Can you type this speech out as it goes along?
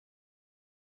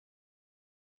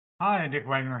Hi, Dick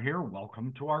Wagner here.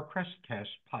 Welcome to our Crestcast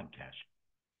podcast.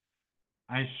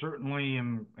 I certainly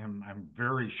I'm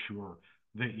very sure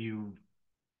that you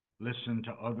listen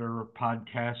to other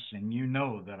podcasts and you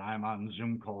know that I'm on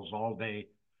Zoom calls all day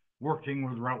working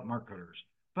with route marketers,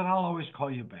 but I'll always call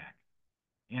you back.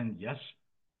 And yes,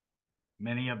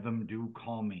 many of them do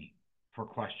call me for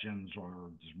questions or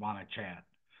just want to chat.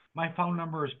 My phone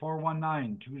number is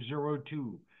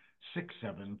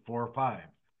 419-202-6745.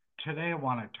 Today, I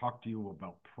want to talk to you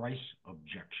about price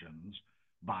objections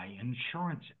by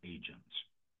insurance agents.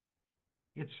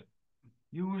 It's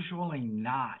usually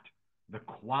not the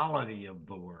quality of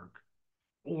the work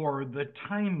or the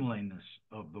timeliness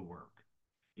of the work.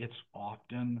 It's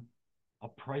often a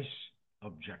price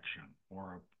objection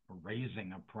or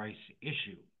raising a price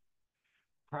issue.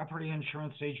 Property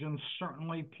insurance agents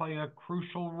certainly play a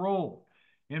crucial role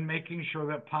in making sure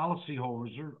that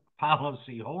policyholders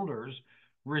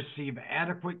receive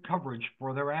adequate coverage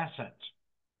for their assets.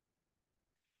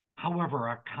 However,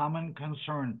 a common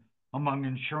concern among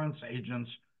insurance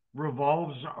agents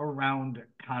revolves around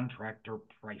contractor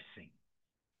pricing,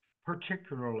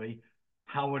 particularly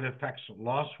how it affects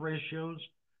loss ratios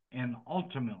and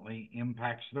ultimately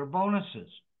impacts their bonuses.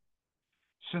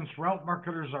 Since route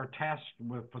marketers are tasked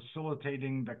with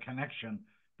facilitating the connection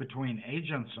between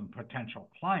agents and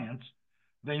potential clients,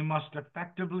 they must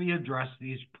effectively address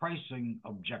these pricing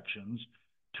objections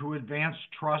to advance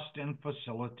trust and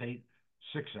facilitate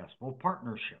successful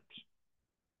partnerships.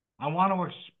 I want to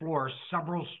explore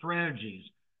several strategies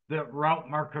that route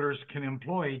marketers can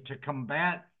employ to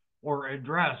combat or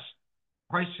address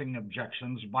pricing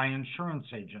objections by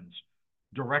insurance agents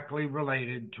directly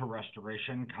related to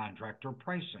restoration contractor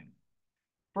pricing.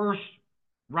 First,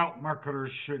 route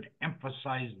marketers should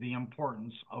emphasize the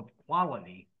importance of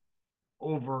quality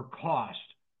over cost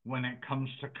when it comes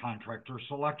to contractor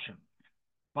selection.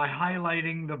 By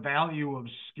highlighting the value of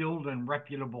skilled and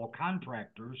reputable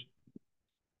contractors,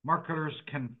 marketers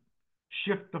can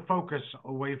shift the focus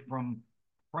away from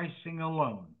pricing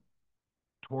alone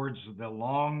towards the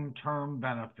long-term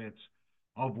benefits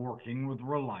of working with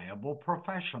reliable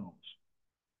professionals.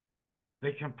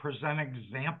 They can present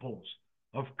examples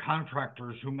of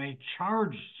contractors who may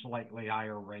charge slightly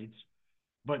higher rates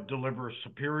but deliver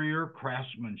superior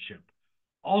craftsmanship,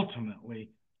 ultimately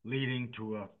leading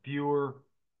to a fewer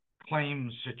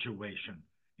claims situation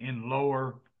and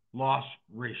lower loss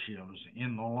ratios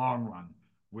in the long run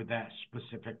with that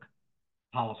specific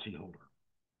policyholder.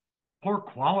 Poor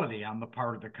quality on the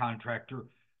part of the contractor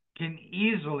can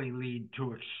easily lead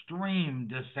to extreme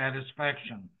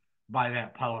dissatisfaction by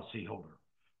that policyholder.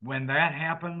 When that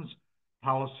happens,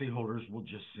 policyholders will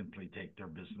just simply take their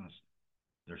business,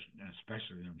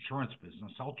 especially the insurance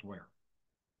business, elsewhere.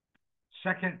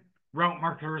 Second, route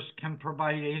marketers can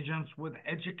provide agents with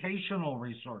educational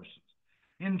resources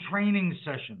and training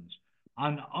sessions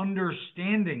on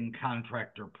understanding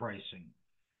contractor pricing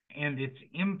and its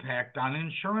impact on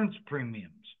insurance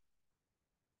premiums.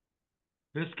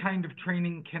 This kind of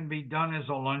training can be done as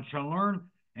a lunch and learn,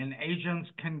 and agents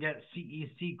can get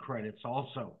CEC credits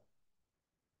also.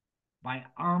 By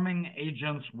arming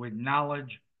agents with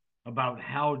knowledge about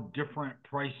how different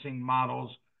pricing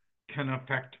models can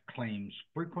affect claims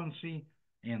frequency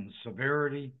and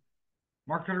severity,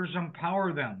 marketers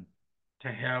empower them to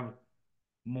have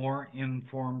more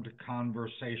informed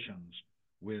conversations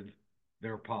with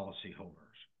their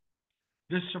policyholders.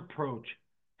 This approach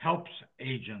helps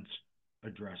agents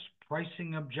address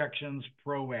pricing objections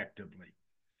proactively,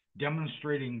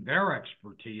 demonstrating their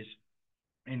expertise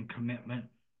and commitment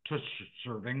to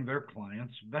serving their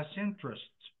clients' best interests.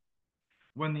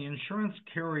 When the insurance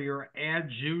carrier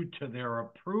adds you to their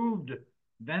approved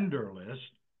vendor list,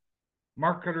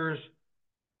 marketers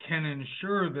can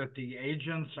ensure that the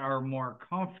agents are more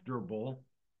comfortable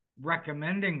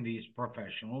recommending these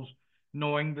professionals,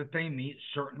 knowing that they meet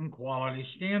certain quality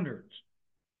standards.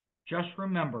 Just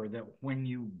remember that when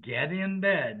you get in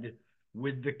bed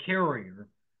with the carrier,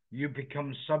 you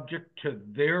become subject to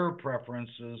their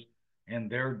preferences and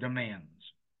their demands.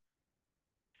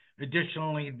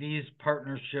 Additionally, these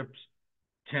partnerships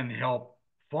can help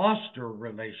foster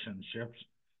relationships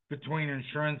between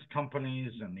insurance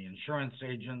companies and the insurance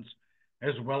agents,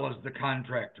 as well as the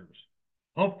contractors,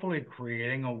 hopefully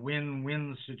creating a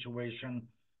win-win situation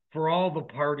for all the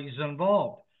parties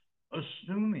involved,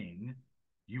 assuming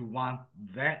you want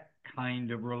that kind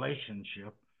of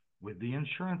relationship with the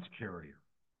insurance carrier.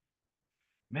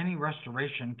 Many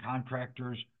restoration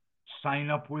contractors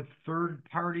sign up with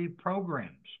third-party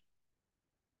programs.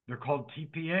 They're called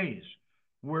TPAs,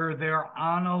 where they're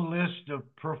on a list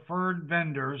of preferred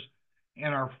vendors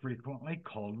and are frequently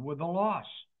called with a loss.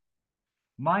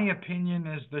 My opinion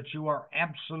is that you are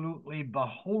absolutely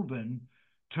beholden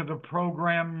to the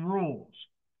program rules,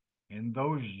 and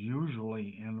those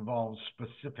usually involve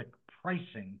specific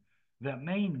pricing that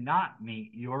may not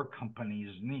meet your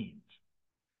company's needs.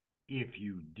 If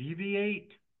you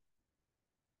deviate,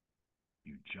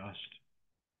 you just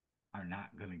are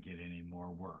not going to get any more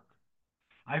work.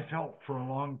 I felt for a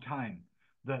long time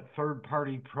that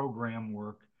third-party program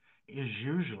work is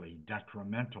usually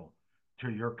detrimental to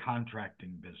your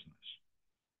contracting business.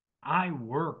 I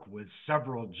work with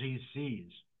several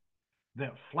GCs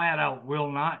that flat out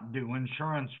will not do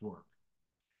insurance work.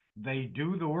 They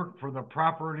do the work for the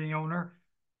property owner,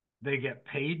 they get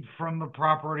paid from the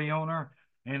property owner,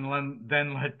 and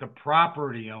then let the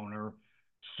property owner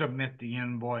submit the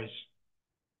invoice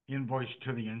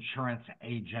to the insurance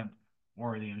agent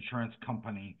or the insurance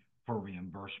company for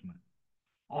reimbursement.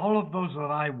 All of those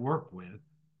that I work with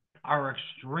are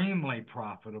extremely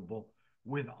profitable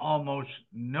with almost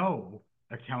no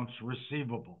accounts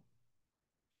receivable.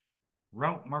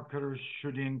 Route marketers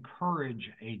should encourage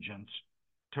agents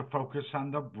to focus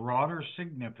on the broader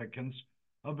significance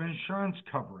of insurance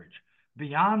coverage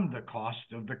beyond the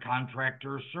cost of the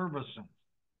contractor services.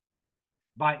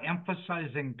 By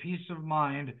emphasizing peace of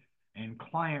mind and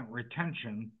client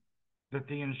retention that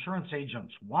the insurance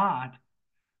agents want,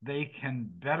 they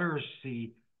can better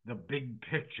see the big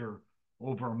picture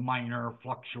over minor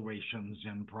fluctuations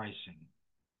in pricing.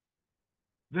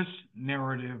 This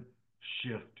narrative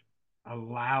shift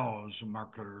allows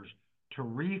marketers to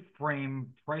reframe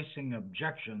pricing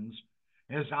objections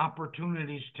as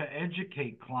opportunities to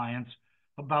educate clients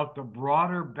about the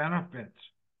broader benefits.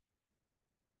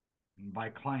 And by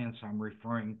clients, I'm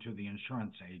referring to the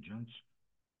insurance agents,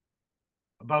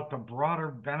 about the broader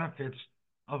benefits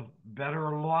of better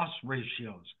loss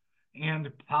ratios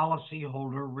and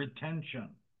policyholder retention.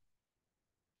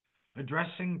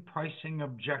 Addressing pricing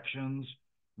objections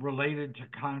related to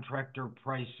contractor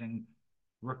pricing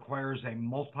requires a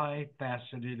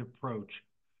multifaceted approach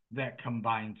that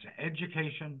combines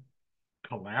education,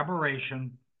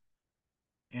 collaboration,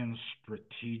 and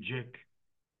strategic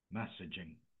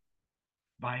messaging.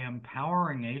 By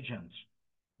empowering agents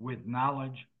with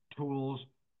knowledge, tools,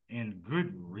 and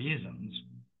good reasons,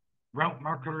 route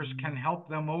marketers can help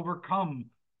them overcome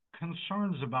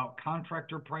concerns about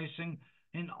contractor pricing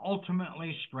and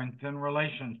ultimately strengthen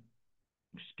relationships.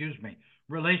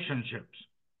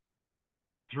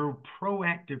 Through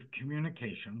proactive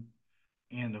communication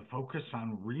and a focus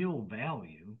on real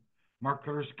value,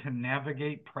 marketers can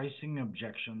navigate pricing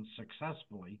objections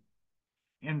successfully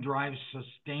and drive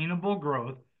sustainable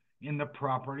growth in the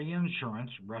property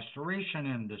insurance restoration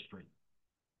industry.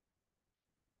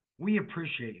 We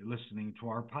appreciate you listening to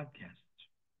our podcasts.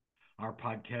 Our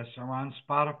podcasts are on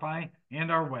Spotify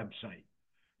and our website.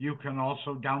 You can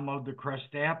also download the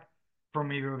Crest app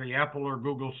from either the Apple or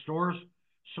Google stores,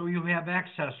 so you have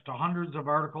access to hundreds of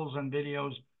articles and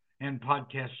videos and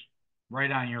podcasts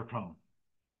right on your phone.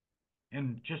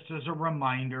 And just as a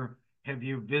reminder, have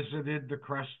you visited the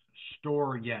Crest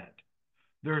store yet?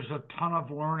 There's a ton of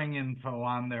learning info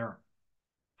on there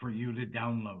for you to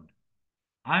download.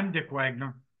 I'm Dick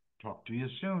Wagner. Talk to you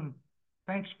soon.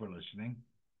 Thanks for listening.